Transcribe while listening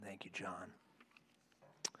John.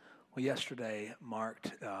 Well, yesterday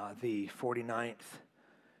marked the 49th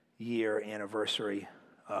year anniversary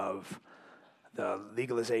of the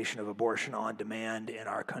legalization of abortion on demand in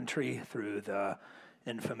our country through the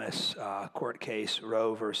infamous court case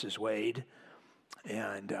Roe versus Wade.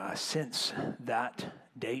 And since that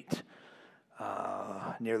date,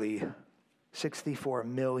 nearly 64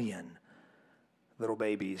 million little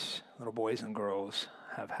babies, little boys and girls,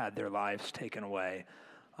 have had their lives taken away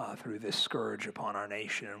through this scourge upon our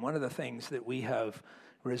nation. And one of the things that we have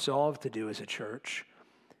resolved to do as a church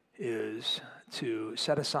is to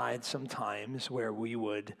set aside some times where we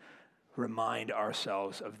would remind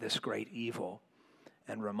ourselves of this great evil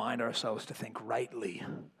and remind ourselves to think rightly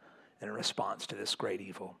in response to this great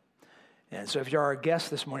evil. And so if you're our guest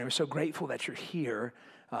this morning, we're so grateful that you're here.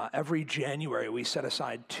 Every January, we set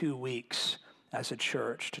aside 2 weeks as a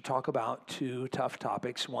church to talk about two tough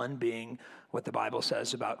topics, one being what the Bible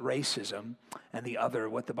says about racism, and the other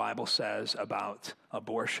what the Bible says about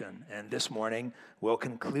abortion. And this morning, we'll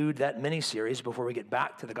conclude that mini-series before we get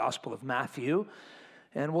back to the Gospel of Matthew,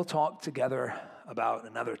 and we'll talk together about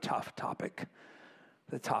another tough topic,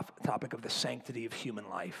 the topic of the sanctity of human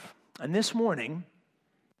life. And this morning,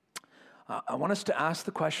 I want us to ask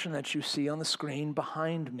the question that you see on the screen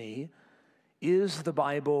behind me: is the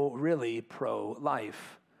Bible really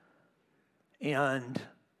pro-life? And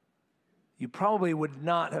you probably would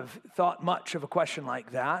not have thought much of a question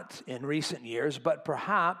like that in recent years, but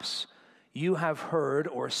perhaps you have heard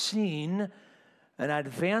or seen an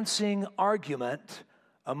advancing argument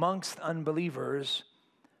amongst unbelievers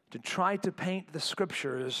to try to paint the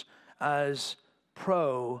scriptures as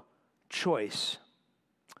pro-choice.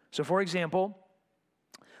 So, for example,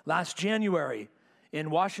 last January in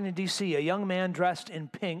Washington, D.C., a young man dressed in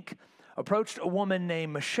pink approached a woman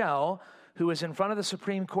named Michelle, who was in front of the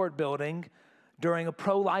Supreme Court building during a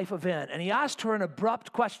pro-life event, and he asked her an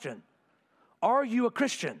abrupt question: "Are you a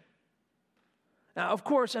Christian?" Now, of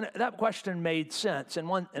course, and that question made sense in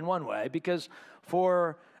one way, because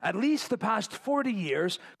for at least the past 40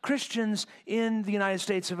 years, Christians in the United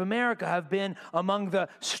States of America have been among the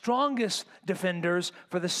strongest defenders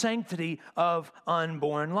for the sanctity of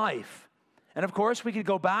unborn life. And of course, we could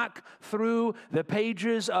go back through the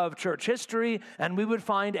pages of church history and we would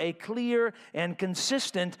find a clear and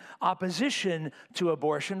consistent opposition to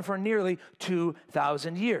abortion for nearly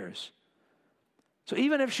 2,000 years. So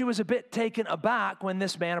even if she was a bit taken aback when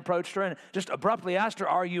this man approached her and just abruptly asked her,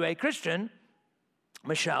 "Are you a Christian?"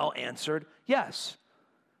 Michelle answered yes.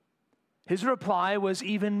 His reply was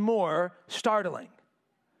even more startling.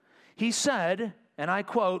 He said, and I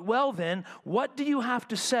quote, "Well then, what do you have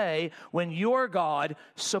to say when your God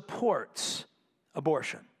supports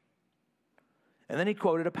abortion?" And then he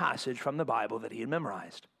quoted a passage from the Bible that he had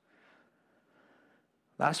memorized.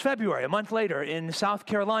 Last February, a month later, in South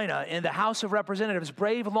Carolina, in the House of Representatives,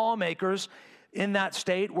 brave lawmakers in that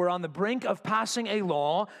state were on the brink of passing a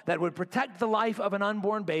law that would protect the life of an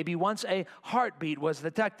unborn baby once a heartbeat was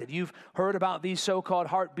detected. You've heard about these so-called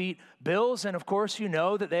heartbeat bills, and of course you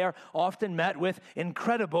know that they are often met with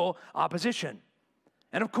incredible opposition.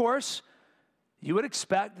 And of course, you would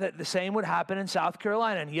expect that the same would happen in South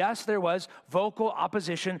Carolina. And yes, there was vocal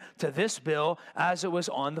opposition to this bill as it was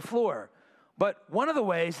on the floor. But one of the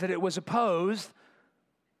ways that it was opposed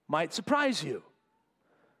might surprise you.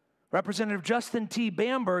 Representative Justin T.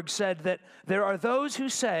 Bamberg said that there are those who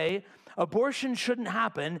say abortion shouldn't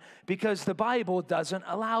happen because the Bible doesn't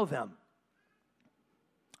allow them.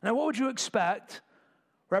 Now, what would you expect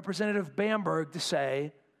Representative Bamberg to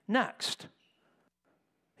say next?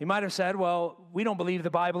 He might have said, "Well, we don't believe the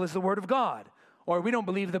Bible is the Word of God," or "We don't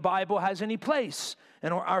believe the Bible has any place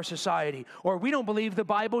in our society," or "We don't believe the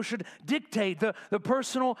Bible should dictate the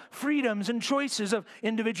personal freedoms and choices of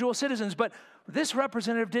individual citizens." But this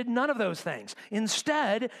representative did none of those things.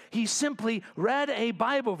 Instead, he simply read a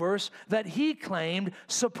Bible verse that he claimed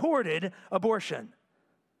supported abortion.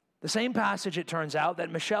 The same passage, it turns out,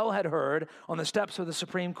 that Michelle had heard on the steps of the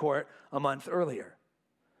Supreme Court a month earlier.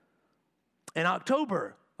 In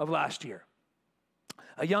October of last year,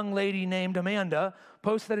 a young lady named Amanda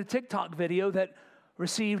posted a TikTok video that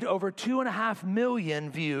received over 2.5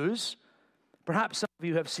 million views. Perhaps some of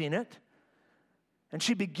you have seen it. And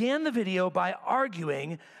she began the video by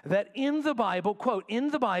arguing that in the Bible, quote, "In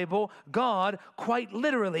the Bible, God quite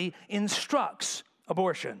literally instructs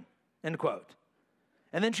abortion," end quote.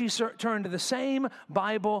 And then she turned to the same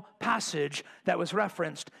Bible passage that was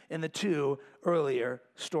referenced in the two earlier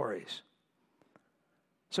stories.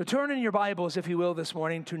 So turn in your Bibles, if you will, this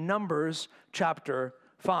morning to Numbers chapter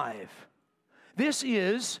 5. This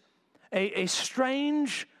is a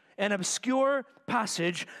strange and obscure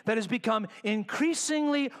passage that has become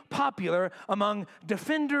increasingly popular among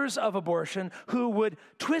defenders of abortion who would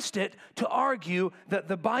twist it to argue that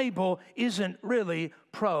the Bible isn't really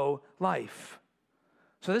pro-life.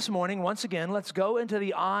 So this morning, once again, let's go into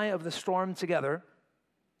the eye of the storm together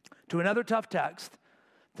to another tough text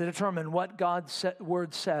to determine what God's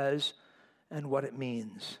word says and what it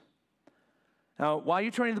means. Now, while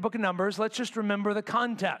you're turning to the book of Numbers, let's just remember the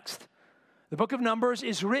context. The book of Numbers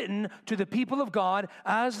is written to the people of God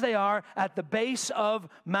as they are at the base of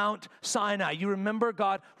Mount Sinai. You remember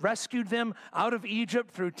God rescued them out of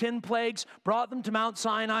Egypt through 10 plagues, brought them to Mount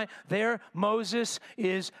Sinai. There, Moses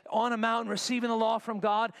is on a mountain receiving the law from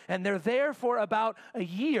God, and they're there for about a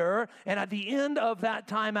year. And at the end of that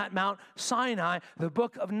time at Mount Sinai, the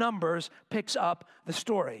book of Numbers picks up the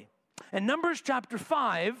story. And Numbers chapter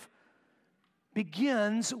 5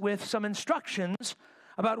 begins with some instructions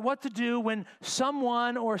about what to do when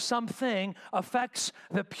someone or something affects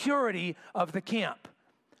the purity of the camp.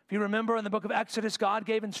 If you remember in the book of Exodus, God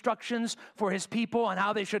gave instructions for his people on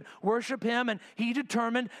how they should worship him, and he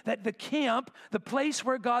determined that the camp, the place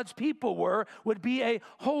where God's people were, would be a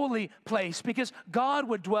holy place because God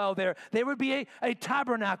would dwell there. There would be a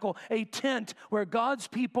tabernacle, a tent where God's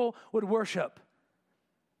people would worship.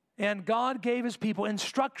 And God gave his people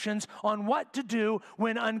instructions on what to do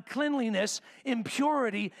when uncleanliness,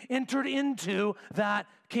 impurity entered into that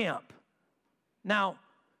camp. Now,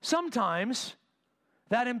 sometimes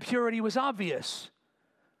that impurity was obvious,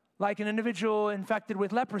 like an individual infected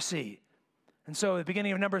with leprosy. And so the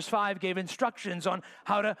beginning of Numbers 5 gave instructions on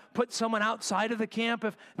how to put someone outside of the camp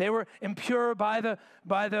if they were impure by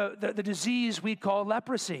the disease we call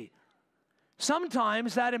leprosy.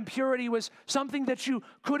 Sometimes that impurity was something that you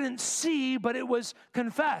couldn't see, but it was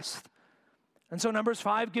confessed. And so Numbers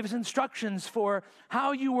 5 gives instructions for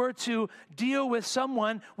how you were to deal with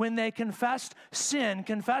someone when they confessed sin,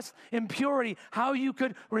 confessed impurity, how you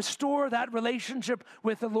could restore that relationship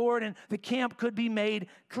with the Lord and the camp could be made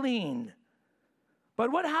clean.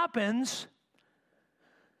 But what happens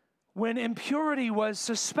when impurity was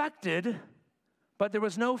suspected, but there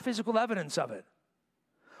was no physical evidence of it?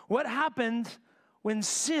 What happened when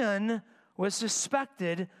sin was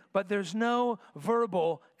suspected, but there's no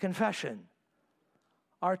verbal confession?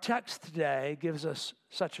 Our text today gives us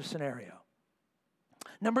such a scenario.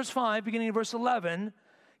 Numbers 5, beginning in verse 11,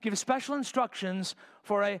 gives special instructions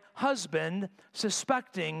for a husband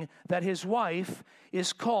suspecting that his wife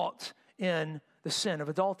is caught in the sin of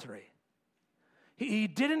adultery. He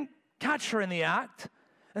didn't catch her in the act,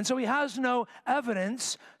 and so he has no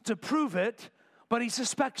evidence to prove it, but he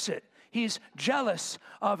suspects it. He's jealous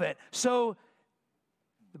of it. So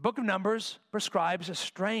the book of Numbers prescribes a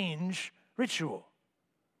strange ritual.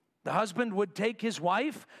 The husband would take his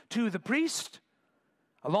wife to the priest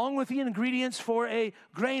along with the ingredients for a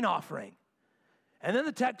grain offering. And then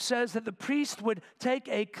the text says that the priest would take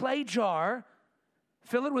a clay jar,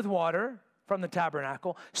 fill it with water from the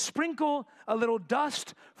tabernacle, sprinkle a little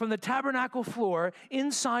dust from the tabernacle floor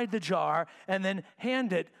inside the jar, and then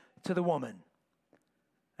hand it to the woman.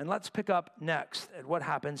 And let's pick up next at what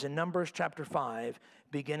happens in Numbers chapter 5,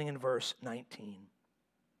 beginning in verse 19.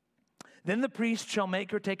 Then the priest shall make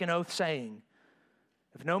her take an oath, saying,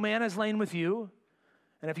 if no man has lain with you,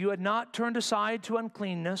 and if you had not turned aside to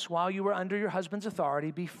uncleanness while you were under your husband's authority,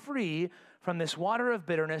 be free from this water of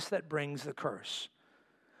bitterness that brings the curse.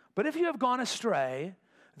 But if you have gone astray,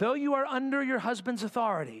 though you are under your husband's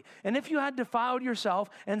authority, and if you had defiled yourself,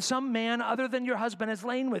 and some man other than your husband has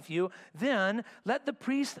lain with you, then let the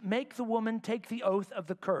priest make the woman take the oath of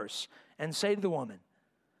the curse, and say to the woman,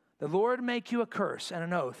 the Lord make you a curse and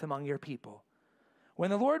an oath among your people.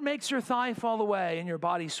 When the Lord makes your thigh fall away and your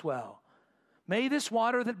body swell, may this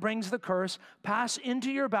water that brings the curse pass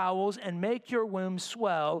into your bowels and make your womb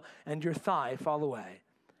swell and your thigh fall away.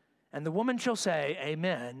 And the woman shall say,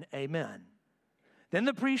 Amen, amen. Then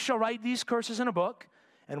the priest shall write these curses in a book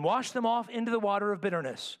and wash them off into the water of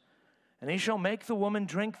bitterness. And he shall make the woman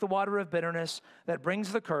drink the water of bitterness that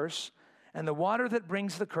brings the curse, and the water that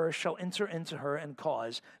brings the curse shall enter into her and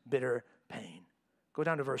cause bitter pain. Go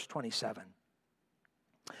down to verse 27.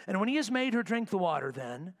 And when he has made her drink the water,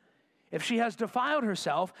 then, if she has defiled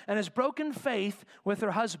herself and has broken faith with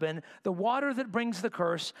her husband, the water that brings the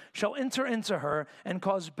curse shall enter into her and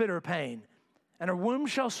cause bitter pain. And her womb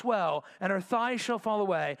shall swell, and her thighs shall fall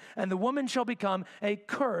away, and the woman shall become a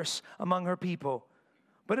curse among her people.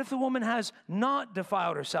 But if the woman has not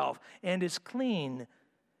defiled herself and is clean,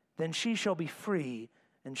 then she shall be free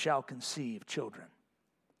and shall conceive children.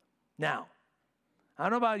 Now, I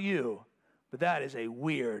don't know about you, but that is a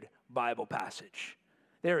weird Bible passage.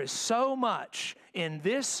 There is so much in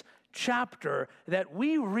this chapter that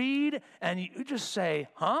we read and you just say,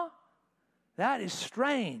 huh? That is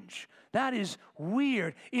strange. That is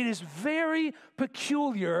weird. It is very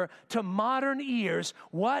peculiar to modern ears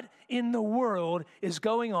what in the world is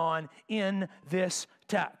going on in this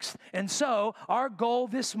text. And so our goal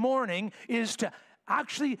this morning is to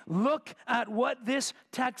actually look at what this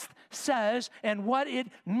text says and what it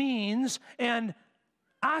means and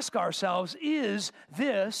ask ourselves, is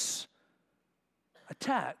this a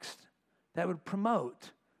text that would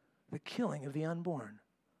promote the killing of the unborn?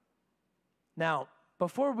 Now,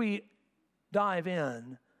 before we dive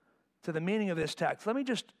in to the meaning of this text, let me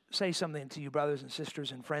just say something to you, brothers and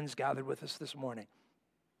sisters and friends gathered with us this morning.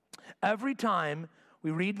 Every time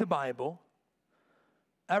we read the Bible,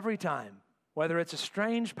 every time, whether it's a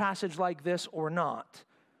strange passage like this or not,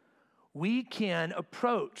 we can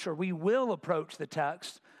approach, or we will approach the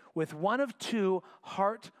text with one of two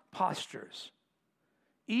heart postures.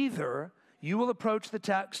 Either you will approach the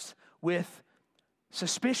text with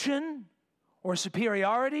suspicion or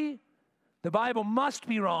superiority. The Bible must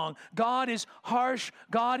be wrong. God is harsh.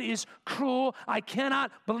 God is cruel. I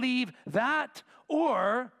cannot believe that.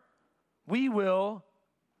 Or we will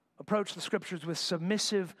approach the Scriptures with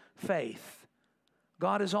submissive faith.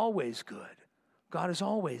 God is always good. God is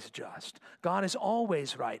always just. God is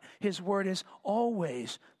always right. His word is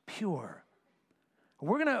always pure.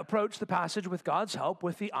 We're going to approach the passage with God's help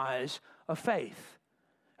with the eyes of faith.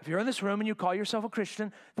 If you're in this room and you call yourself a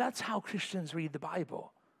Christian, that's how Christians read the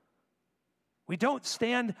Bible. We don't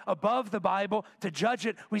stand above the Bible to judge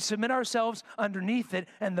it. We submit ourselves underneath it,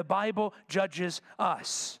 and the Bible judges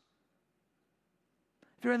us.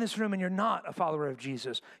 If you're in this room and you're not a follower of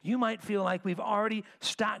Jesus, you might feel like we've already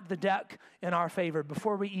stacked the deck in our favor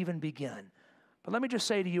before we even begin. But let me just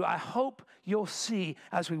say to you, I hope you'll see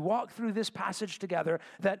as we walk through this passage together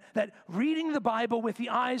that reading the Bible with the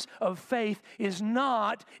eyes of faith is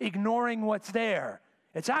not ignoring what's there.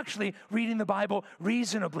 It's actually reading the Bible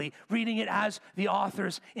reasonably, reading it as the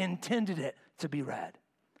authors intended it to be read.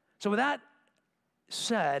 So with that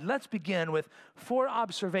said, let's begin with 4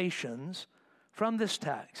 observations from this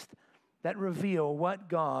text that reveal what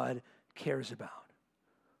God cares about.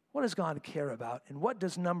 What does God care about? And what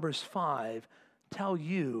does Numbers 5 tell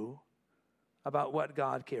you about what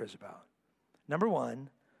God cares about? Number 1,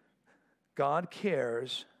 God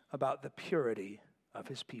cares about the purity of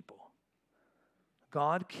his people.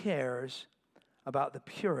 God cares about the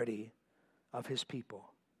purity of his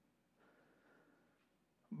people.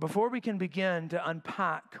 Before we can begin to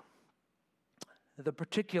unpack the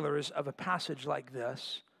particulars of a passage like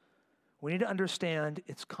this, we need to understand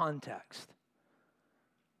its context.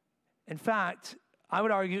 In fact, I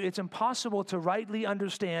would argue it's impossible to rightly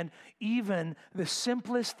understand even the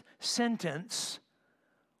simplest sentence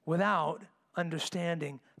without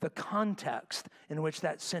understanding the context in which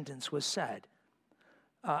that sentence was said.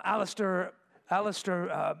 Alistair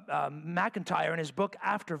McIntyre, in his book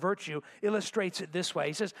After Virtue, illustrates it this way.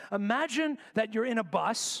 He says, imagine that you're in a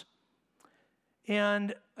bus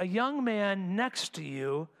and a young man next to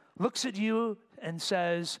you looks at you and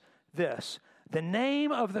says this: the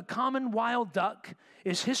name of the common wild duck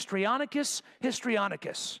is Histrionicus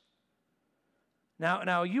histrionicus.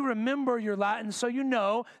 Now you remember your Latin, so you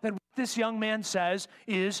know that what this young man says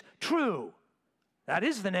is true. That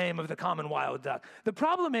is the name of the common wild duck. The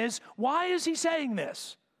problem is, why is he saying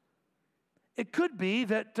this? It could be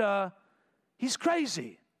that he's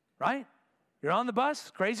crazy, right? You're on the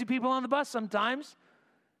bus, crazy people on the bus sometimes,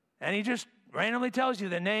 and he just randomly tells you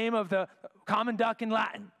the name of the common duck in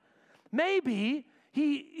Latin. Maybe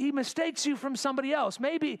he mistakes you from somebody else.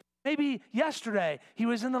 Maybe yesterday he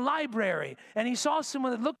was in the library and he saw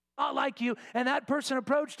someone that looked a lot like you, and that person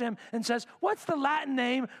approached him and says, what's the Latin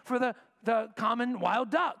name for the common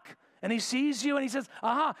wild duck? And he sees you and he says,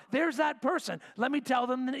 aha, there's that person. Let me tell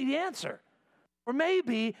them the answer. Or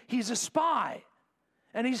maybe he's a spy.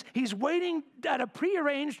 And he's waiting at a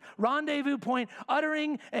prearranged rendezvous point,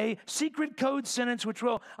 uttering a secret code sentence which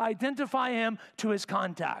will identify him to his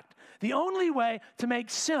contact. The only way to make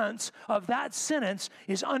sense of that sentence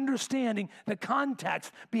is understanding the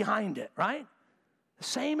context behind it, right? The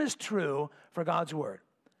same is true for God's word.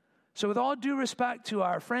 So with all due respect to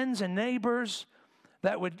our friends and neighbors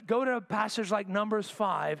that would go to a passage like Numbers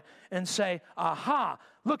 5 and say, aha,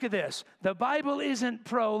 look at this. The Bible isn't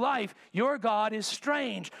pro-life. Your God is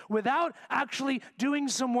strange. Without actually doing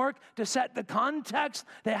some work to set the context,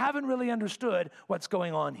 they haven't really understood what's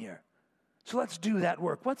going on here. So let's do that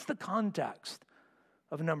work. What's the context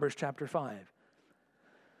of Numbers chapter 5?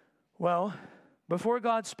 Well, before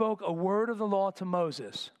God spoke a word of the law to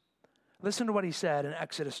Moses, listen to what he said in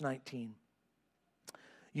Exodus 19.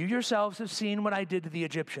 You yourselves have seen what I did to the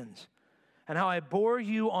Egyptians, and how I bore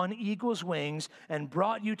you on eagle's wings and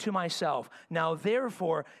brought you to myself. Now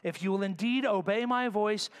therefore, if you will indeed obey my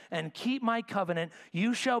voice and keep my covenant,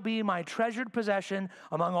 you shall be my treasured possession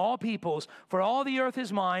among all peoples, for all the earth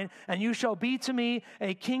is mine, and you shall be to me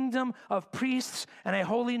a kingdom of priests and a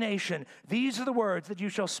holy nation. These are the words that you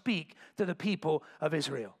shall speak to the people of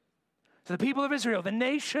Israel. So the people of Israel, the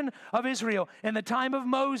nation of Israel, in the time of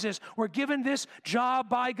Moses, were given this job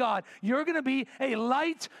by God. You're going to be a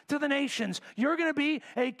light to the nations. You're going to be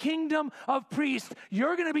a kingdom of priests.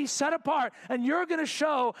 You're going to be set apart, and you're going to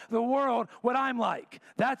show the world what I'm like.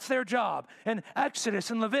 That's their job. And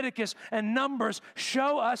Exodus and Leviticus and Numbers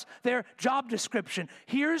show us their job description.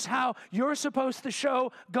 Here's how you're supposed to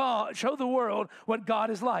show the world what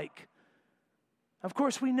God is like. Of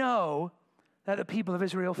course, we know that the people of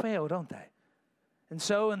Israel fail, don't they? And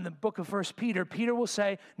so in the book of 1 Peter, Peter will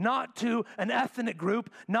say, not to an ethnic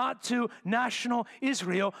group, not to national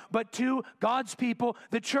Israel, but to God's people,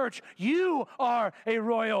 the church. You are a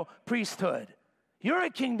royal priesthood. You're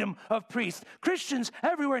a kingdom of priests. Christians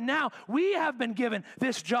everywhere now, we have been given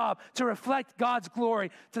this job to reflect God's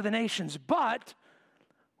glory to the nations. But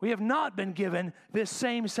we have not been given this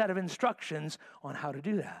same set of instructions on how to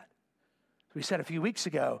do that. We said a few weeks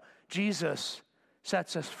ago, Jesus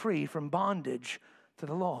sets us free from bondage to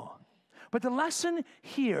the law. But the lesson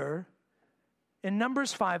here in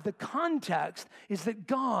Numbers 5, the context is that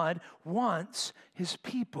God wants his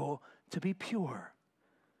people to be pure.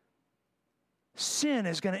 Sin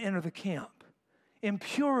is going to enter the camp.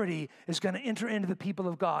 Impurity is going to enter into the people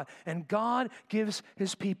of God. And God gives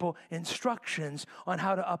his people instructions on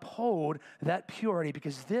how to uphold that purity,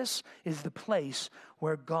 because this is the place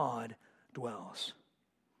where God dwells.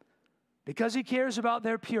 Because he cares about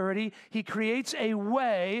their purity, he creates a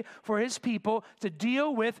way for his people to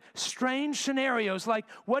deal with strange scenarios, like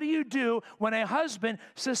what do you do when a husband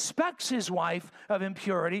suspects his wife of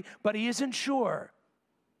impurity, but he isn't sure?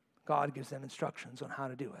 God gives them instructions on how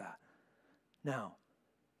to do that. Now,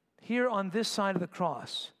 here on this side of the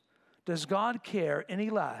cross, does God care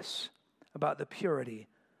any less about the purity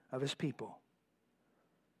of his people?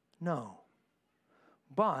 No.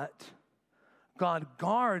 But God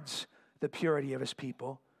guards the purity of his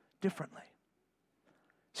people differently.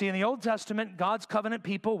 See, in the Old Testament, God's covenant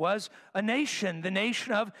people was a nation, the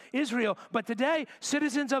nation of Israel. But today,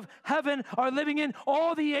 citizens of heaven are living in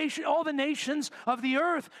all the nations of the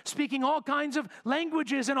earth, speaking all kinds of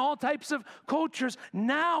languages and all types of cultures.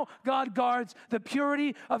 Now, God guards the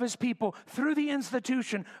purity of his people through the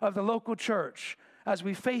institution of the local church as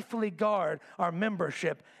we faithfully guard our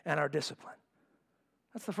membership and our discipline.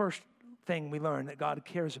 That's the first thing we learn that God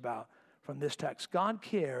cares about from this text. God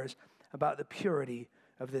cares about the purity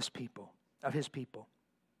of his people.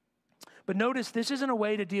 But notice, this isn't a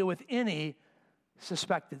way to deal with any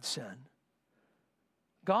suspected sin.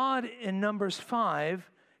 God, in Numbers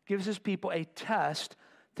 5, gives his people a test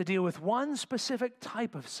to deal with one specific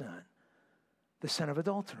type of sin, the sin of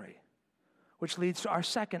adultery, which leads to our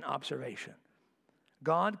second observation.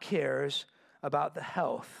 God cares about the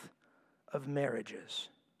health of marriages.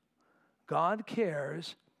 God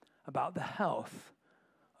cares about the health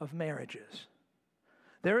of marriages.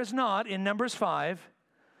 There is not, in Numbers 5,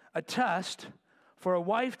 a test for a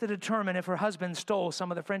wife to determine if her husband stole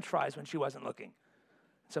some of the French fries when she wasn't looking.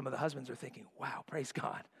 Some of the husbands are thinking, wow, praise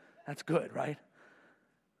God. That's good, right?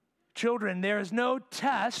 Children, there is no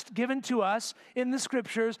test given to us in the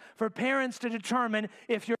scriptures for parents to determine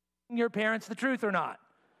if you're telling your parents the truth or not.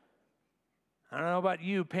 I don't know about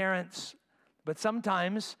you parents, but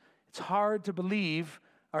sometimes it's hard to believe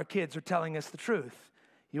our kids are telling us the truth.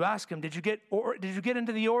 You ask them, did you get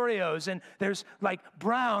into the Oreos? And there's like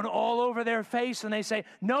brown all over their face, and they say,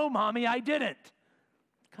 no, Mommy, I didn't.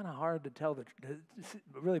 Kind of hard to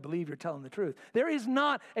really believe you're telling the truth. There is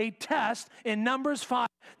not a test in Numbers 5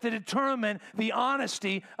 to determine the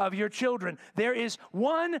honesty of your children. There is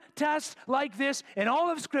one test like this in all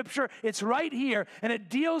of Scripture. It's right here, and it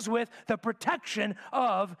deals with the protection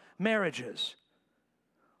of marriages.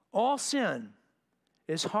 All sin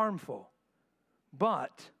is harmful,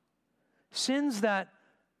 but sins that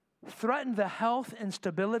threaten the health and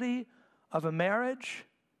stability of a marriage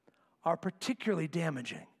are particularly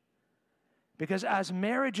damaging, because as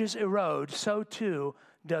marriages erode, so too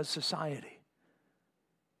does society.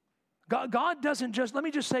 God doesn't just, let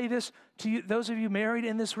me just say this to you, those of you married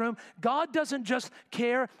in this room, God doesn't just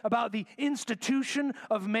care about the institution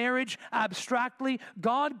of marriage abstractly.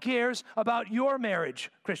 God cares about your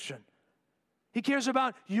marriage, Christian. He cares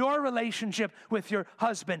about your relationship with your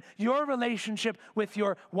husband, your relationship with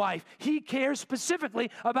your wife. He cares specifically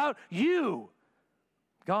about you.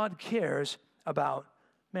 God cares about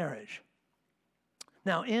marriage.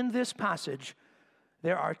 Now, in this passage,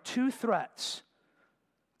 there are two threats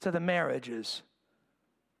to the marriages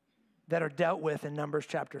that are dealt with in Numbers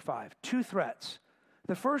chapter 5. Two threats.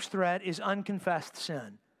 The first threat is unconfessed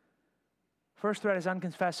sin. First threat is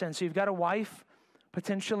unconfessed sin. So you've got a wife,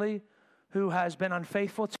 potentially, who has been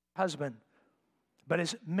unfaithful to her husband, but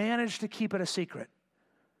has managed to keep it a secret.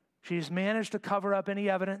 She's managed to cover up any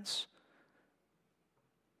evidence.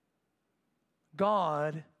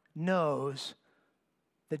 God knows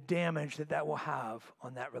the damage that will have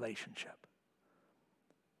on that relationship.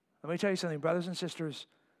 Let me tell you something, brothers and sisters.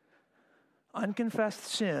 Unconfessed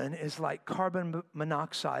sin is like carbon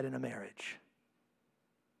monoxide in a marriage.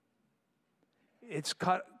 It's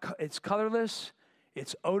colorless,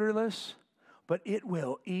 it's odorless, but it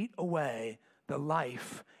will eat away the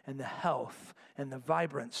life and the health and the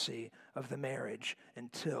vibrancy of the marriage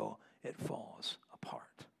until it falls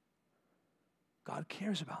apart. God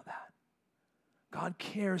cares about that. God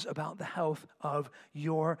cares about the health of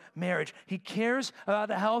your marriage. He cares about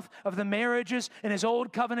the health of the marriages in His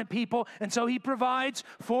old covenant people, and so He provides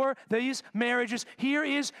for these marriages. Here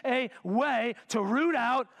is a way to root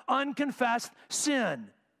out unconfessed sin.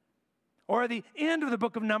 Or at the end of the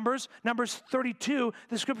book of Numbers, Numbers 32,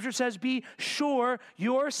 the scripture says, "Be sure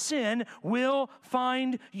your sin will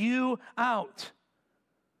find you out."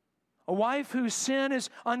 A wife whose sin is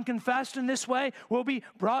unconfessed in this way will be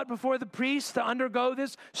brought before the priest to undergo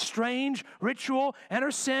this strange ritual, and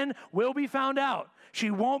her sin will be found out.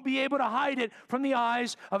 She won't be able to hide it from the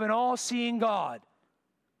eyes of an all-seeing God.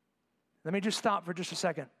 Let me just stop for just a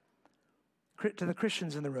second. To the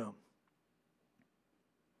Christians in the room,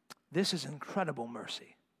 this is incredible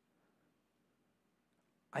mercy.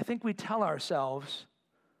 I think we tell ourselves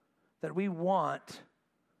that we want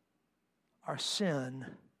our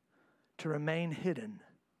sin to remain hidden.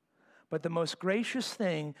 But the most gracious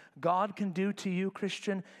thing God can do to you,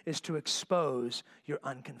 Christian, is to expose your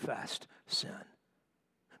unconfessed sin.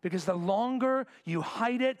 Because the longer you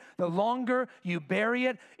hide it, the longer you bury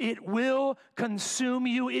it, it will consume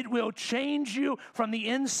you. It will change you from the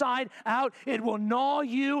inside out. It will gnaw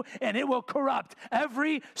you, and it will corrupt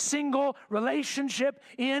every single relationship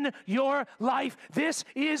in your life. This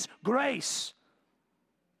is grace.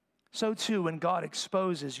 So too, when God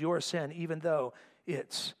exposes your sin, even though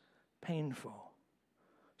it's painful.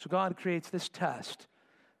 So God creates this test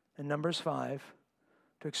in Numbers 5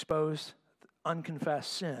 to expose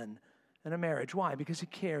unconfessed sin in a marriage. Why? Because He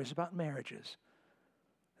cares about marriages.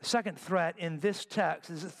 The second threat in this text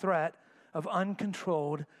is the threat of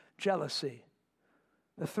uncontrolled jealousy.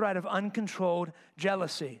 The threat of uncontrolled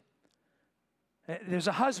jealousy. There's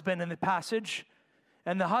a husband in the passage,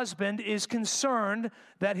 and the husband is concerned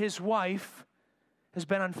that his wife has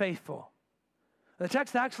been unfaithful. The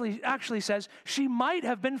text actually says she might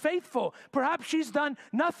have been faithful. Perhaps she's done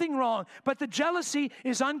nothing wrong, but the jealousy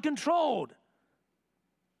is uncontrolled.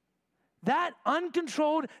 That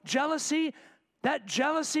uncontrolled jealousy, that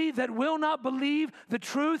jealousy that will not believe the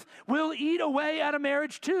truth, will eat away at a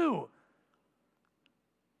marriage too.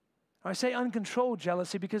 I say uncontrolled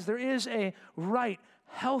jealousy because there is a right,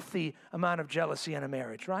 healthy amount of jealousy in a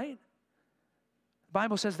marriage, right? The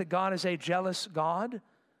Bible says that God is a jealous God.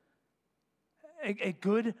 A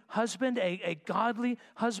good husband, a godly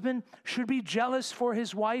husband should be jealous for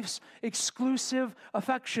his wife's exclusive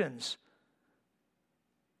affections.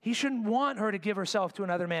 He shouldn't want her to give herself to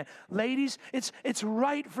another man. Ladies, it's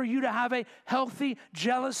right for you to have a healthy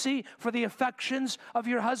jealousy for the affections of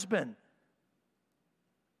your husband.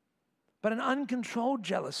 But an uncontrolled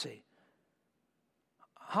jealousy.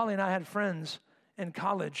 Holly and I had friends in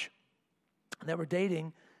college that were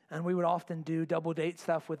dating, and we would often do double date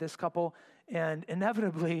stuff with this couple. And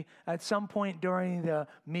inevitably, at some point during the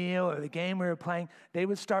meal or the game we were playing, they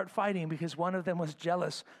would start fighting because one of them was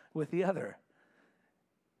jealous with the other.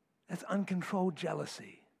 That's uncontrolled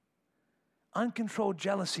jealousy. Uncontrolled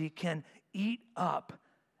jealousy can eat up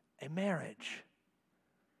a marriage.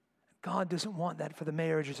 God doesn't want that for the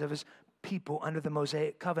marriages of His people under the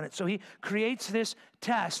Mosaic covenant. So He creates this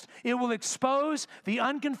test. It will expose the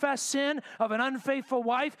unconfessed sin of an unfaithful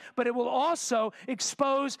wife, but it will also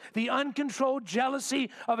expose the uncontrolled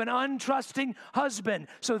jealousy of an untrusting husband.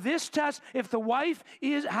 So this test, if the wife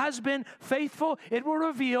has been faithful, it will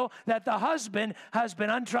reveal that the husband has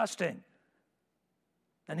been untrusting.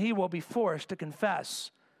 And he will be forced to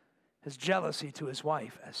confess his jealousy to his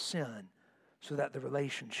wife as sin so that the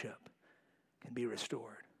relationship can be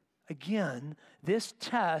restored. Again, this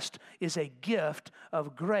test is a gift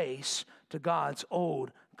of grace to God's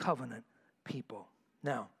old covenant people.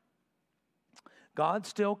 Now, God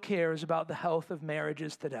still cares about the health of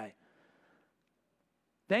marriages today.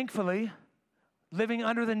 Thankfully, living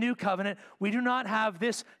under the new covenant, we do not have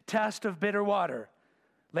this test of bitter water.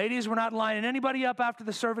 Ladies, we're not lining anybody up after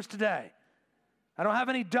the service today. I don't have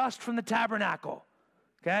any dust from the tabernacle,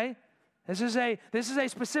 okay? This is a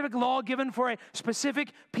specific law given for a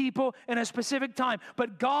specific people in a specific time.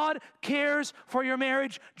 But God cares for your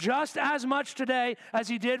marriage just as much today as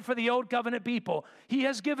he did for the old covenant people. He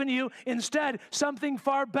has given you instead something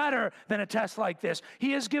far better than a test like this.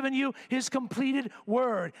 He has given you his completed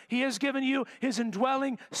word. He has given you his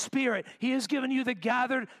indwelling spirit. He has given you the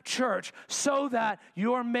gathered church so that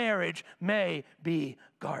your marriage may be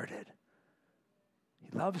guarded.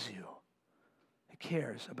 He loves you. He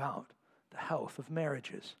cares about the health of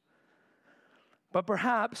marriages. But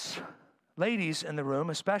perhaps, ladies in the room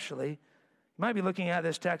especially, you might be looking at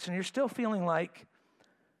this text and you're still feeling like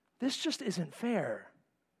this just isn't fair,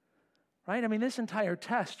 right? I mean, this entire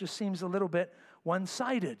test just seems a little bit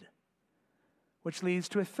one-sided, which leads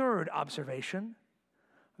to a third observation.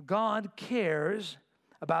 God cares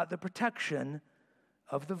about the protection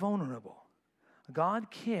of the vulnerable. God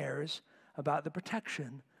cares about the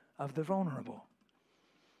protection of the vulnerable.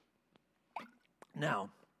 Now,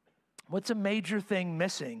 what's a major thing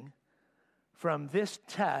missing from this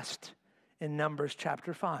test in Numbers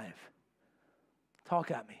chapter 5?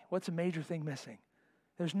 Talk at me. What's a major thing missing?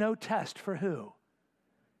 There's no test for who?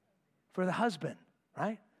 For the husband,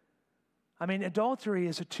 right? I mean, adultery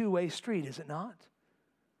is a two-way street, is it not?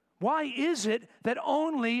 Why is it that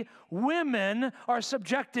only women are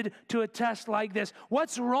subjected to a test like this?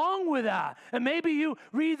 What's wrong with that? And maybe you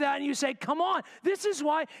read that and you say, come on, this is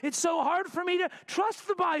why it's so hard for me to trust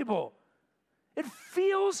the Bible. It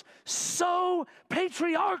feels so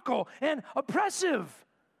patriarchal and oppressive.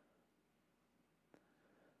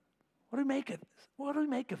 What do we make of this? What do we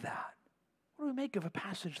make of that? What do we make of a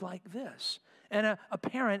passage like this and a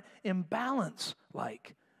apparent imbalance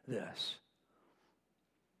like this?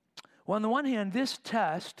 Well, on the one hand, this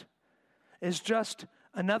test is just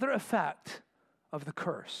another effect of the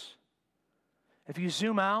curse. If you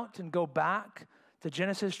zoom out and go back to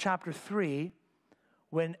Genesis chapter 3,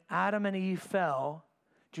 when Adam and Eve fell,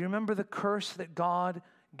 do you remember the curse that God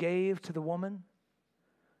gave to the woman?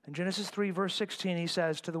 In Genesis 3, verse 16, he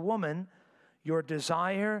says, to the woman, your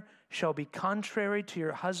desire shall be contrary to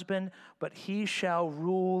your husband, but he shall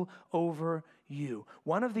rule over you.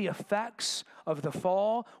 One of the effects of the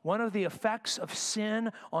fall, one of the effects of sin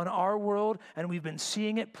on our world, and we've been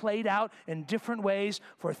seeing it played out in different ways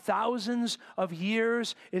for thousands of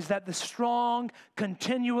years, is that the strong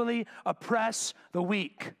continually oppress the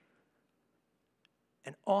weak.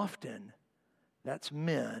 And often, that's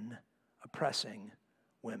men oppressing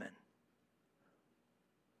women.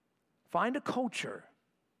 Find a culture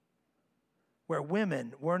where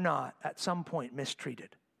women were not at some point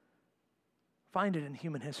mistreated. Find it in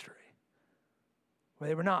human history, where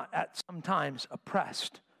they were not at some times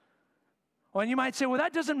oppressed. Well, and you might say, well,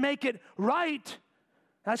 that doesn't make it right.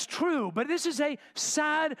 That's true, but this is a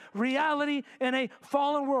sad reality in a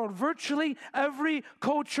fallen world. Virtually every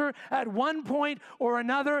culture at one point or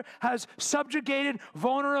another has subjugated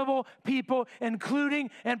vulnerable people,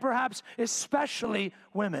 including and perhaps especially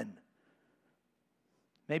women.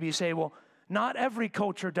 Maybe you say, well, not every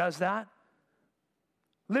culture does that.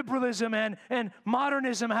 Liberalism and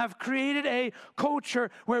modernism have created a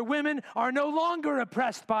culture where women are no longer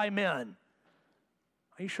oppressed by men.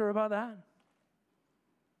 Are you sure about that?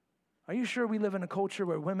 Are you sure we live in a culture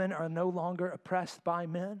where women are no longer oppressed by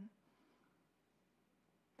men?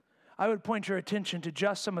 I would point your attention to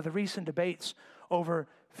just some of the recent debates over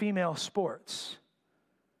female sports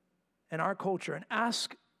in our culture and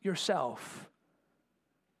ask yourself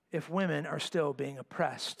if women are still being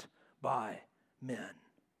oppressed by men.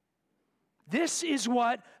 This is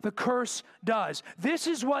what the curse does. This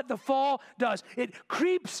is what the fall does. It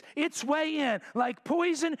creeps its way in like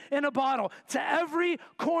poison in a bottle to every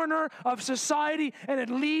corner of society, and it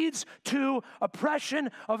leads to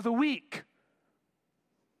oppression of the weak.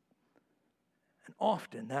 And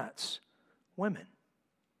often that's women.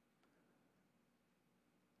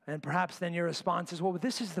 And perhaps then your response is, well,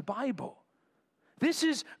 this is the Bible. This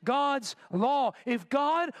is God's law. If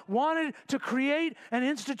God wanted to create an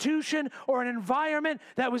institution or an environment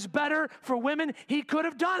that was better for women, he could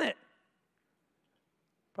have done it.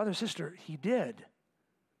 Brother, sister, he did.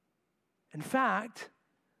 In fact,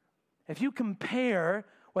 if you compare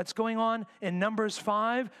what's going on in Numbers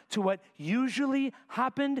 5 to what usually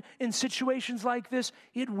happened in situations like this,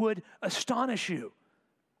 it would astonish you.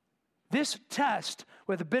 This test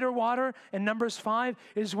with the bitter water in Numbers 5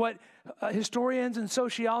 is what historians and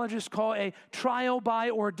sociologists call a trial by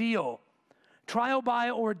ordeal. Trial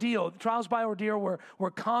by ordeal. Trials by ordeal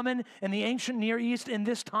were common in the ancient Near East in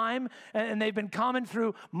this time, and they've been common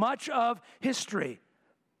through much of history.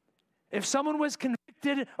 If someone was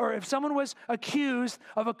convicted or if someone was accused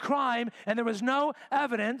of a crime and there was no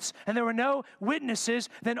evidence and there were no witnesses,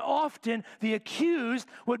 then often the accused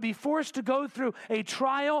would be forced to go through a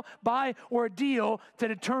trial by ordeal to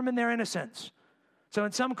determine their innocence. So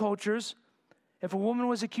in some cultures, if a woman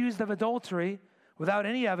was accused of adultery without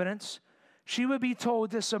any evidence, she would be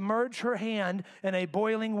told to submerge her hand in a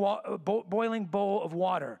boiling bowl of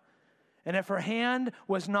water. And if her hand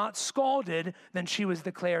was not scalded, then she was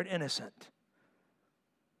declared innocent.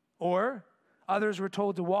 Or others were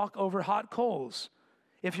told to walk over hot coals.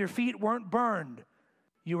 If your feet weren't burned,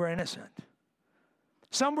 you were innocent.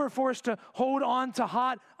 Some were forced to hold on to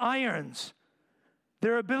hot irons.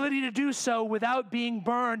 Their ability to do so without being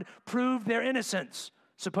burned proved their innocence,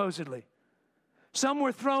 supposedly. Some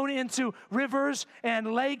were thrown into rivers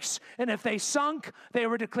and lakes, and if they sunk, they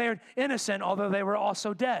were declared innocent, although they were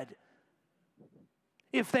also dead.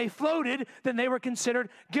 If they floated, then they were considered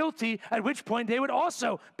guilty, at which point they would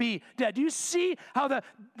also be dead. Do you see how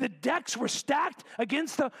the decks were stacked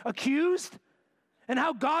against the accused? And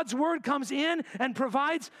how God's word comes in and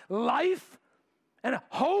provides life and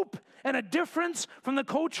hope and a difference from the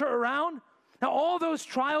culture around? Now, all those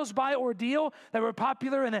trials by ordeal that were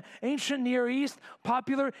popular in the ancient Near East,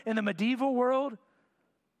 popular in the medieval world,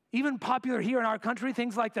 even popular here in our country,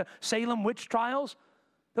 things like the Salem witch trials,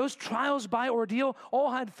 those trials by ordeal all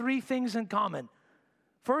had three things in common.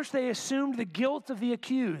 First, they assumed the guilt of the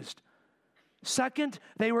accused. Second,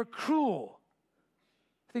 they were cruel.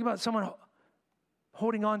 Think about someone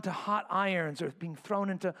holding on to hot irons or being thrown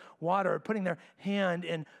into water or putting their hand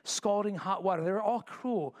in scalding hot water. They were all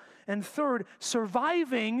cruel. And third,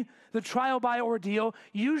 surviving the trial by ordeal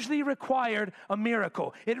usually required a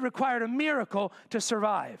miracle. It required a miracle to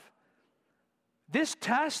survive. This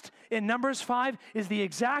test in Numbers 5 is the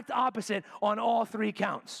exact opposite on all three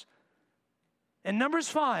counts. In Numbers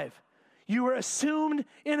 5, you were assumed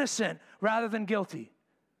innocent rather than guilty.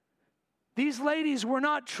 These ladies were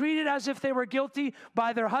not treated as if they were guilty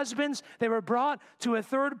by their husbands. They were brought to a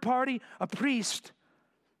third party, a priest.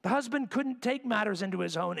 The husband couldn't take matters into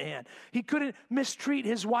his own hand. He couldn't mistreat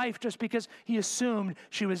his wife just because he assumed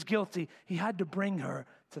she was guilty. He had to bring her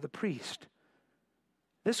to the priest.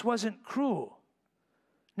 This wasn't cruel.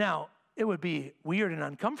 Now, it would be weird and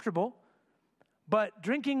uncomfortable, but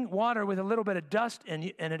drinking water with a little bit of dust in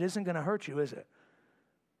you, and it isn't going to hurt you, is it?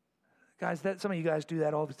 Guys, some of you guys do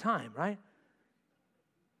that all the time, right?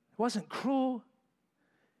 It wasn't cruel.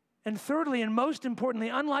 And thirdly, and most importantly,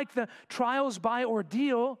 unlike the trials by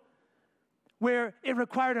ordeal, where it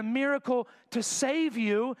required a miracle to save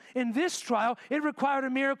you, in this trial, it required a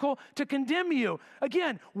miracle to condemn you.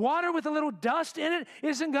 Again, water with a little dust in it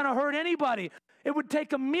isn't going to hurt anybody. It would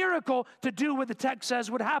take a miracle to do what the text says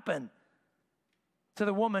would happen to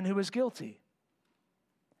the woman who was guilty.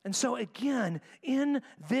 And so again, in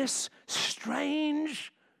this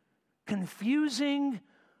strange, confusing,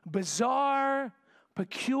 bizarre,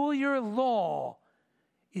 peculiar law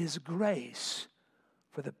is grace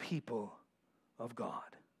for the people of God.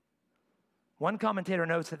 One commentator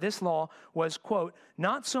notes that this law was, quote,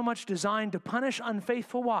 not so much designed to punish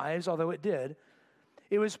unfaithful wives, although it did.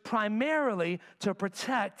 It was primarily to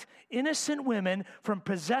protect innocent women from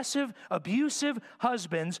possessive, abusive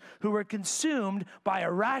husbands who were consumed by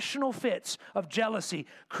irrational fits of jealousy,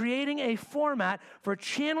 creating a format for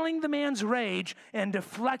channeling the man's rage and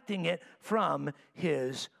deflecting it from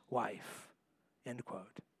his wife. End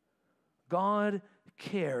quote. God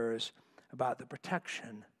cares about the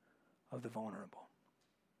protection of the vulnerable.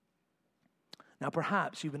 Now,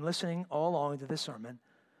 perhaps you've been listening all along to this sermon,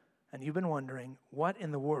 and you've been wondering, what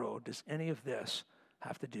in the world does any of this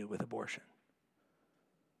have to do with abortion?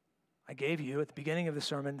 I gave you at the beginning of the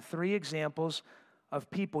sermon 3 examples of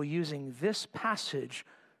people using this passage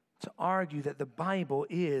to argue that the Bible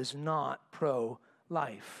is not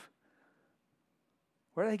pro-life.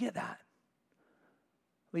 Where do they get that?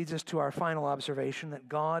 Leads us to our final observation that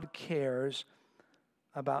God cares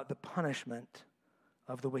about the punishment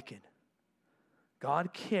of the wicked.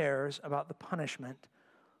 God cares about the punishment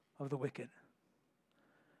of the wicked.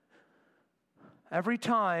 Every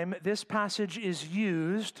time this passage is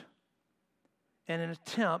used in an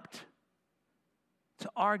attempt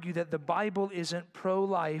to argue that the Bible isn't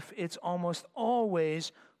pro-life, it's almost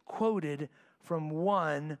always quoted from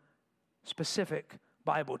one specific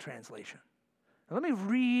Bible translation. Now, let me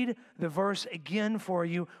read the verse again for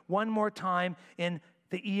you one more time in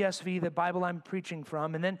the ESV, the Bible I'm preaching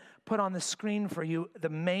from, and then put on the screen for you the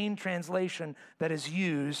main translation that is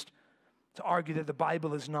used to argue that the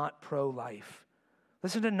Bible is not pro-life.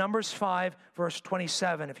 Listen to Numbers 5, verse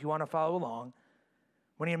 27, if you want to follow along.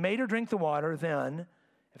 When he had made her drink the water, then,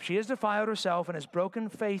 if she has defiled herself and has broken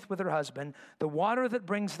faith with her husband, the water that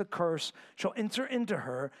brings the curse shall enter into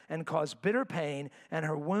her and cause bitter pain, and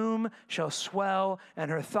her womb shall swell, and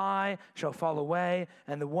her thigh shall fall away,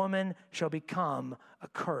 and the woman shall become a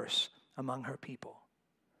curse among her people.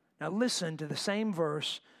 Now listen to the same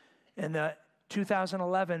verse in the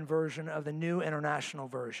 2011 version of the New International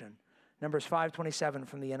Version. Numbers 5:27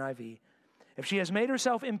 from the NIV. If she has made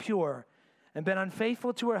herself impure and been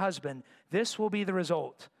unfaithful to her husband, this will be the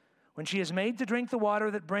result. When she is made to drink the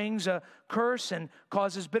water that brings a curse and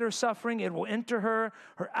causes bitter suffering, it will enter her,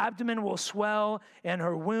 her abdomen will swell, and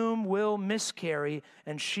her womb will miscarry,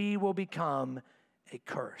 and she will become a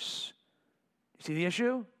curse. You see the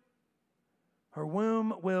issue? Her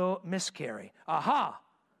womb will miscarry. Aha,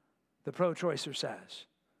 the pro-choicer says.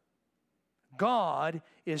 God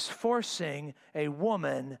is forcing a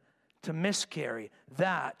woman to miscarry.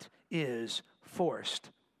 That is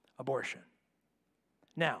forced abortion.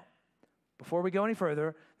 Now, before we go any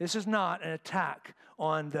further, this is not an attack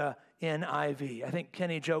on the NIV. I think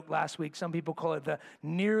Kenny joked last week, some people call it the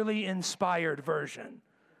nearly inspired version.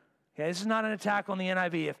 Okay, this is not an attack on the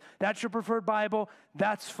NIV. If that's your preferred Bible,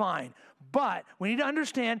 that's fine. But we need to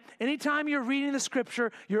understand, anytime you're reading the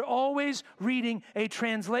Scripture, you're always reading a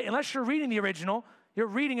translation. Unless you're reading the original, you're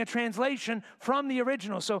reading a translation from the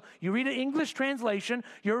original. So you read an English translation,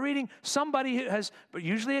 you're reading somebody who has,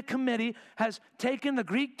 usually a committee, has taken the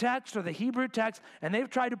Greek text or the Hebrew text, and they've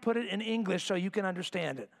tried to put it in English so you can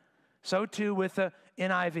understand it. So too with the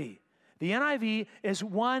NIV. The NIV is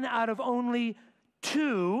one out of only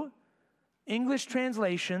 2 English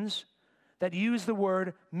translations that use the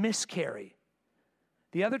word miscarry.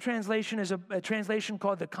 The other translation is a translation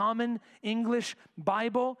called the Common English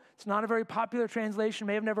Bible. It's not a very popular translation. You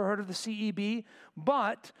may have never heard of the CEB.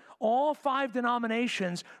 But all 5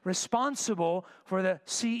 denominations responsible for the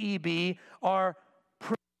CEB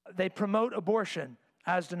they promote abortion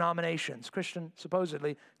as denominations,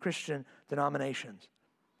 supposedly Christian denominations.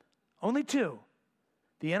 Only 2,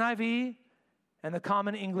 the NIV and the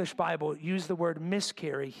Common English Bible, use the word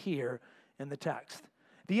miscarry here in the text.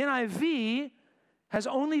 The NIV has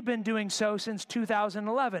only been doing so since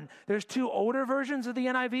 2011. There's 2 older versions of the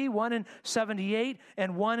NIV, one in 78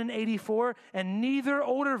 and one in 84, and neither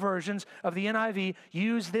older versions of the NIV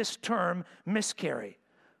use this term miscarry.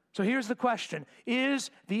 So here's the question: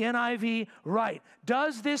 is the NIV right?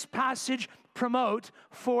 Does this passage promote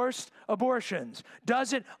forced abortions?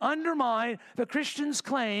 Does it undermine the Christian's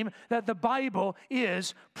claim that the Bible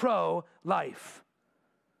is pro-life?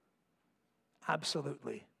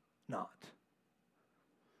 Absolutely not.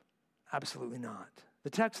 Absolutely not. The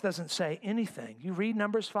text doesn't say anything. You read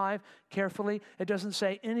Numbers 5 carefully, it doesn't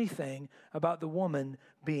say anything about the woman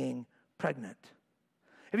being pregnant.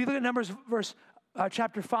 If you look at Numbers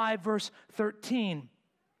chapter 5, verse 13,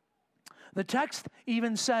 the text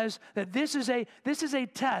even says that this is a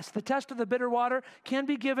test. The test of the bitter water can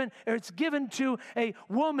be given, or it's given to a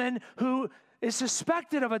woman who is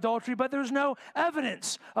suspected of adultery, but there's no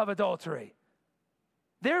evidence of adultery.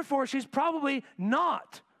 Therefore, she's probably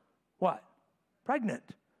not what? Pregnant.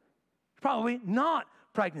 Probably not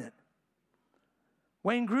pregnant.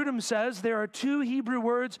 Wayne Grudem says there are 2 Hebrew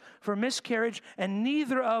words for miscarriage, and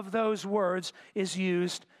neither of those words is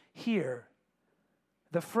used here.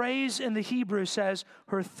 The phrase in the Hebrew says,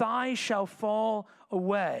 her thigh shall fall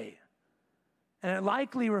away. And it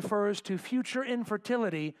likely refers to future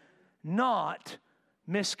infertility, not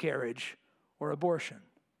miscarriage or abortion.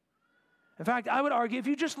 In fact, I would argue if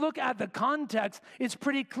you just look at the context, it's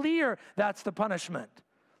pretty clear that's the punishment.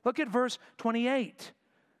 Look at verse 28.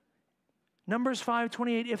 Numbers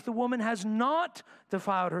 5:28, if the woman has not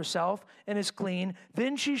defiled herself and is clean,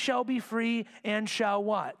 then she shall be free and shall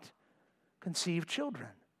what? Conceive children.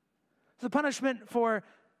 The punishment for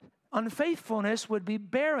unfaithfulness would be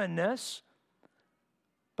barrenness,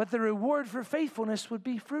 but the reward for faithfulness would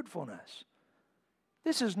be fruitfulness.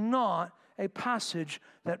 This is not a passage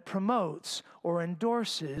that promotes or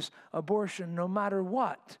endorses abortion, no matter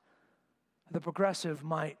what the progressive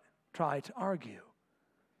might try to argue.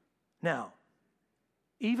 Now,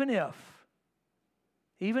 even if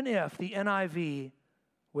the NIV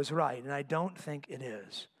was right, and I don't think it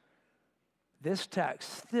is, this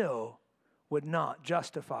text still would not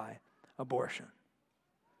justify abortion.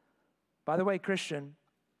 By the way, Christian,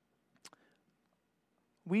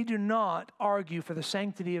 We do not argue for the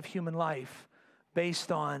sanctity of human life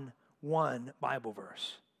based on one Bible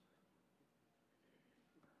verse.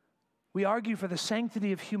 We argue for the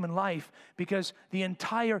sanctity of human life because the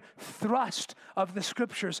entire thrust of the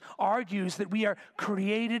Scriptures argues that we are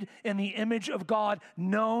created in the image of God,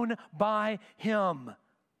 known by Him.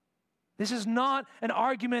 This is not an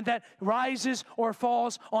argument that rises or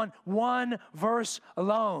falls on one verse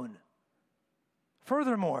alone.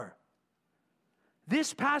 Furthermore,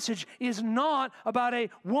 this passage is not about a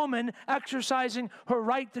woman exercising her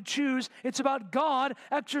right to choose. It's about God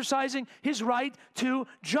exercising His right to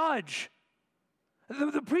judge.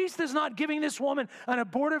 The priest is not giving this woman an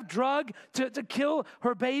abortive drug to kill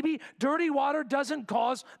her baby. Dirty water doesn't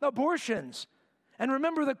cause abortions. And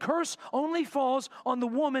remember, the curse only falls on the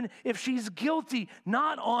woman if she's guilty,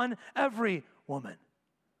 not on every woman.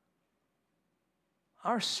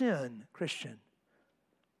 Our sin, Christian,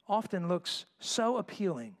 often looks so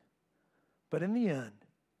appealing, but in the end,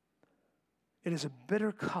 it is a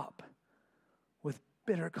bitter cup with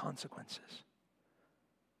bitter consequences.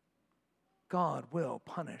 God will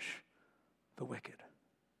punish the wicked.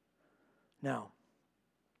 Now,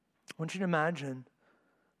 I want you to imagine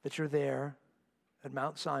that you're there at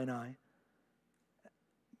Mount Sinai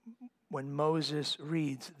when Moses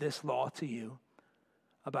reads this law to you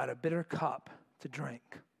about a bitter cup to drink.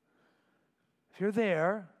 If you're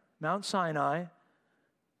there, Mount Sinai,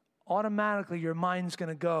 automatically your mind's going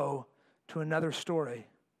to go to another story.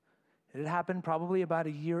 It had happened probably about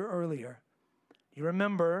a year earlier. You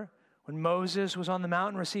remember when Moses was on the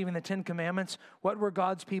mountain receiving the 10 Commandments, what were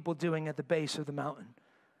God's people doing at the base of the mountain?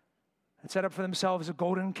 They set up for themselves a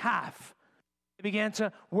golden calf. They began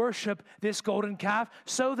to worship this golden calf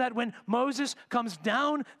so that when Moses comes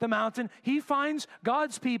down the mountain, he finds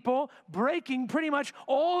God's people breaking pretty much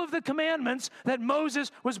all of the commandments that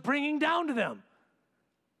Moses was bringing down to them.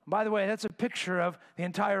 By the way, that's a picture of the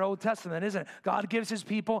entire Old Testament, isn't it? God gives His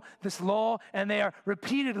people this law, and they are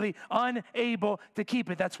repeatedly unable to keep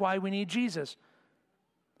it. That's why we need Jesus.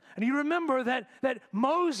 And you remember that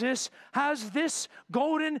Moses has this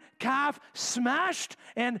golden calf smashed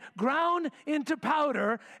and ground into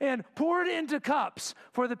powder and poured into cups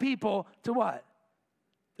for the people to what?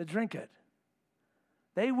 To drink it.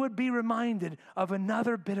 They would be reminded of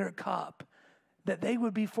another bitter cup that they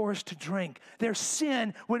would be forced to drink. Their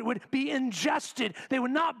sin would be ingested. They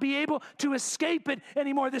would not be able to escape it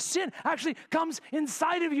anymore. The sin actually comes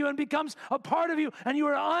inside of you and becomes a part of you, and you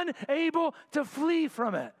are unable to flee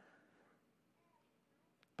from it.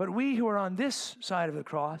 But we who are on this side of the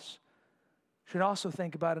cross should also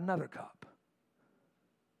think about another cup.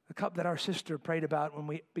 The cup that our sister prayed about when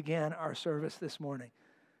we began our service this morning.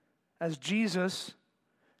 As Jesus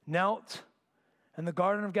knelt in the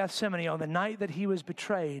Garden of Gethsemane on the night that He was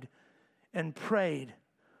betrayed and prayed,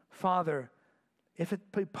 Father, if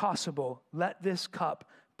it be possible, let this cup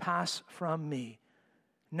pass from me.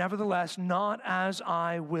 Nevertheless, not as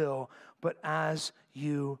I will, but as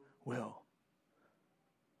you will.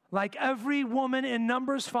 Like every woman in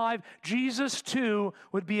Numbers 5, Jesus too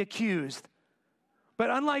would be accused. But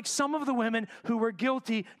unlike some of the women who were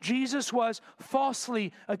guilty, Jesus was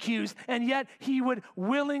falsely accused, and yet He would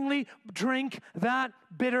willingly drink that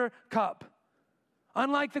bitter cup.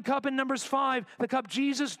 Unlike the cup in Numbers 5, the cup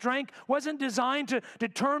Jesus drank wasn't designed to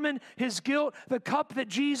determine His guilt. The cup that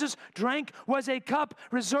Jesus drank was a cup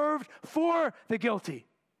reserved for the guilty.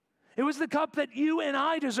 It was the cup that you and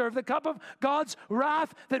I deserve, the cup of God's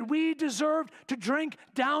wrath that we deserved to drink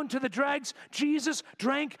down to the dregs. Jesus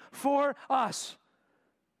drank for us.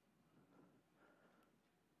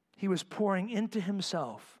 He was pouring into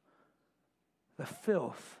Himself the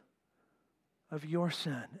filth of your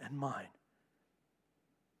sin and mine.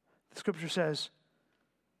 The Scripture says,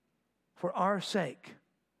 for our sake,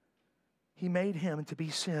 He made Him to be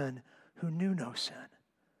sin who knew no sin,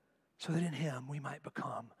 so that in Him we might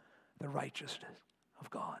become the righteousness of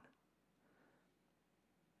God.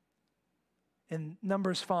 In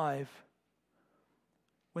Numbers 5,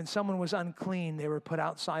 when someone was unclean, they were put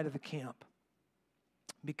outside of the camp.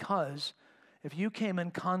 Because if you came in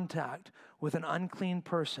contact with an unclean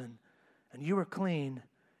person and you were clean,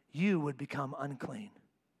 you would become unclean.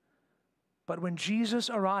 But when Jesus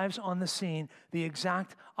arrives on the scene, the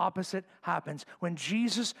exact opposite happens. When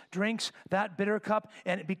Jesus drinks that bitter cup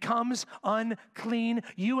and it becomes unclean,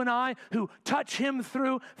 you and I who touch Him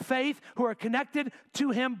through faith, who are connected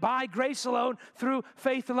to Him by grace alone, through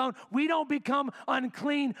faith alone, we don't become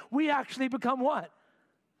unclean. We actually become what?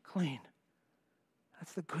 Clean.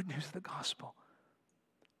 That's the good news of the gospel.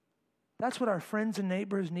 That's what our friends and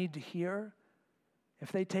neighbors need to hear.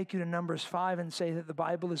 If they take you to Numbers 5 and say that the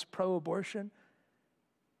Bible is pro-abortion,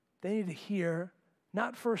 They need to hear,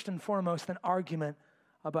 not first and foremost, an argument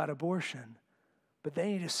about abortion, but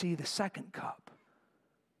they need to see the second cup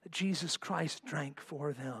that Jesus Christ drank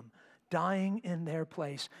for them, dying in their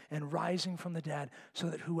place and rising from the dead so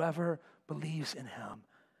that whoever believes in him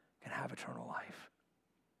can have eternal life.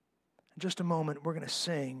 In just a moment, we're going to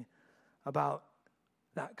sing about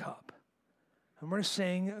that cup. And we're going to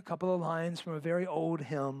sing a couple of lines from a very old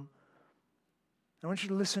hymn. I want you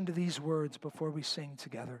to listen to these words before we sing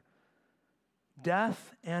together.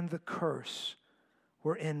 Death and the curse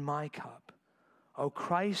were in my cup. O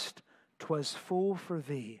Christ, 'twas full for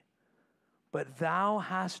thee, but thou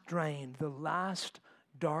hast drained the last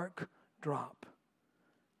dark drop.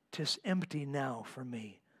 'Tis empty now for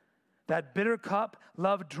me. That bitter cup,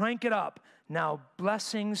 love drank it up. Now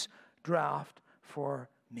blessings draft for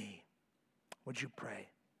me. Would you pray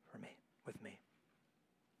for me, with me?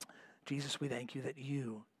 Jesus, we thank you that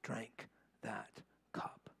you drank that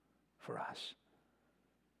cup for us.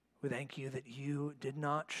 We thank you that you did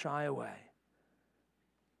not shy away,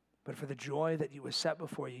 but for the joy that was set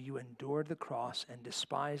before you, you endured the cross and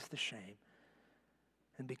despised the shame.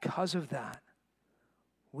 And because of that,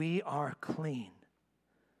 we are clean.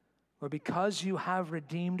 Lord, because you have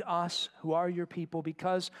redeemed us who are your people,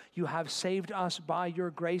 because you have saved us by your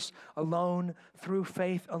grace alone, through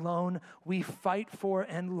faith alone, we fight for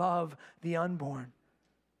and love the unborn.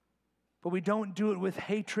 But we don't do it with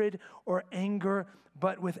hatred or anger,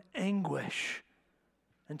 but with anguish,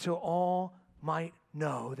 until all might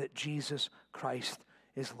know that Jesus Christ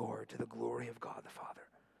is Lord, to the glory of God the Father.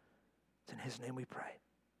 It's in his name we pray.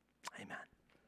 Amen.